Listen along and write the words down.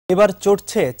এবার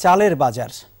চড়ছে চালের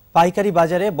বাজার। পাইকারি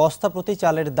বাজারে বস্তা প্রতি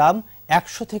চালের দাম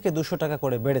 100 থেকে 200 টাকা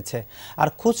করে বেড়েছে, আর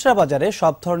খুচরা বাজারে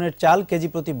সব ধরনের চাল কেজি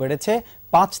প্রতি বেড়েছে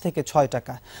 5 থেকে 6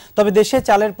 টাকা। তবে দেশে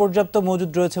চালের পর্যাপ্ত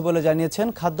মজুদ রয়েছে বলে জানিয়েছেন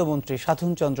খাদ্যমন্ত্রী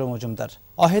সাধন চন্দ্র মজুমদার।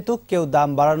 অহেতুক কেউ দাম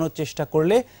বাড়ানোর চেষ্টা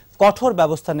করলে কঠোর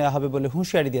ব্যবস্থা নেওয়া হবে বলে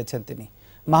হুঁশিয়ারি দিয়েছেন তিনি।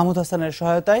 মাহমুদ হাসানের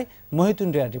সহায়তায় মহিতুন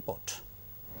রিয়ার রিপোর্ট।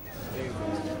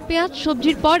 পেঁয়াজ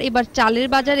সবজির পর এবার চালের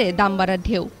বাজারে দাম বাড়ার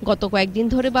ঢেউ। গত কয়েকদিন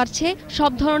ধরে বাড়ছে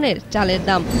সব ধরনের চালের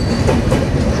দাম।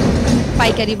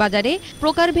 পাইকারি বাজারে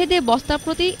প্রকারভেদে বস্তা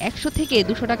প্রতি 100 থেকে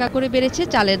 200 টাকা করে বেড়েছে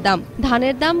চালের দাম।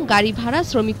 ধানের দাম, গাড়ি ভাড়া,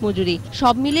 শ্রমিক মজুরি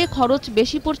সব মিলে খরচ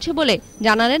বেশি পড়ছে বলে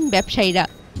জানালেন ব্যবসায়ীরা।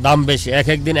 দাম বেশি, এক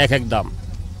এক দিন এক এক দাম।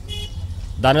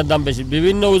 ধানের দাম বেশি,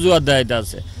 বিভিন্ন অজুহাত দেয়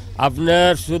আছে।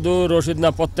 আপনার শুধু রসিদ না,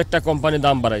 প্রত্যেকটা কোম্পানি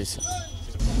দাম বাড়াইছে।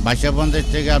 5250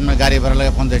 টাকা, আপনার গাড়ি ভাড়া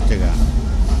লাগে 50 টাকা,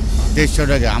 2300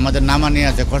 টাকা। আমাদের নামা নিয়ে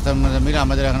আছে খরচা মিলে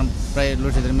আমাদের এখন প্রায়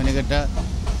রসিদের মিনিকেটটা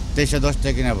 2310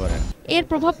 টাকা কিনা পড়ে। এর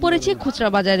প্রভাব পড়েছে খুচরা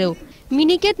বাজারেও।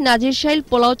 মিনিকেট, নাজিরশাইল,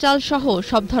 পোলাও চাল সহ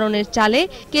সব ধরনের চালে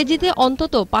কেজিতে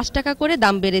অন্তত 5 টাকা করে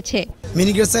দাম বেড়েছে।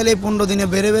 মিনিকেট চাল এই 15 দিনে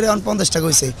বেড়ে 50 টাকা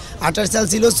হয়েছে। আটার চাল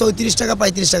ছিল 34 টাকা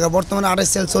 35 টাকা, বর্তমানে আটার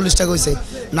চাল 40 টাকা হয়েছে।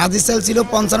 নাজির চাল ছিল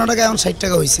 55 টাকা, এখন 60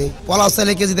 টাকা হয়েছে। পোলাও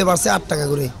চালে কেজিতে বাড়ছে 8 টাকা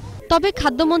করে। তবে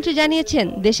খাদ্যমন্ত্রী জানিয়েছেন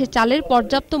দেশে চালের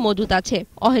পর্যাপ্ত মজুদ আছে।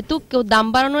 অহেতুক কেউ দাম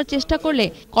বাড়ানোর চেষ্টা করলে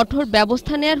কঠোর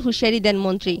ব্যবস্থা নেওয়ার হুঁশিয়ারি দেন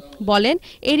মন্ত্রী। বলেন,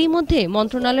 এরই মধ্যে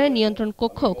মন্ত্রণালয়ের নিয়ন্ত্রণ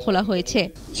কক্ষ খোলা হয়েছে।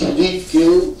 যদি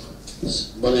কেউ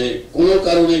কোনো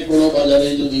কারণে কোনো বাজারে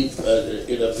যদি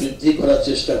এটা বৃদ্ধি করার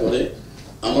চেষ্টা করে,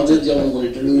 আমাদের যেমন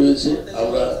মনিটরিং রয়েছে,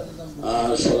 আমরা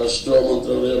স্বরাষ্ট্র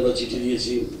মন্ত্রণালয়ে আমরা চিঠি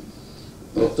দিয়েছি,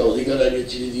 ভোক্তা অধিকার আইনে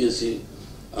চিঠি দিয়েছি,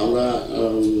 আমরা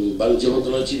বাণিজ্য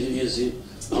মন্ত্রণালয়ে চিঠি দিয়েছি।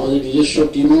 আমাদের নিজস্ব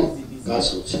টিমও কাজ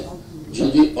হচ্ছে।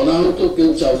 যদি অনাহত কেউ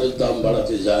চাউলের দাম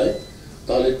বাড়াতে যায়,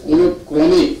 তাহলে কোনো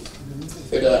ক্রমে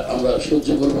এটা আমরা সহ্য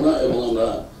করব না এবং আমরা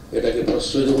এটাকে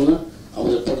প্রশ্রয় দেব না।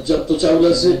 আমাদের পর্যাপ্ত চাউল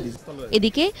আছে।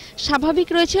 এদিকে স্বাভাবিক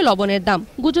রয়েছে লবণের দাম।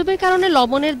 গুজবের কারণে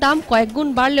লবণের দাম কয়েক গুণ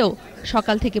বাড়লেও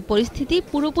সকাল থেকে পরিস্থিতি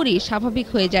পুরোপুরি স্বাভাবিক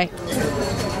হয়ে যায়।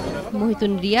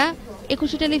 মহিতুন রিয়া,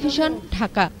 একুশে টেলিভিশন,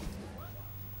 ঢাকা।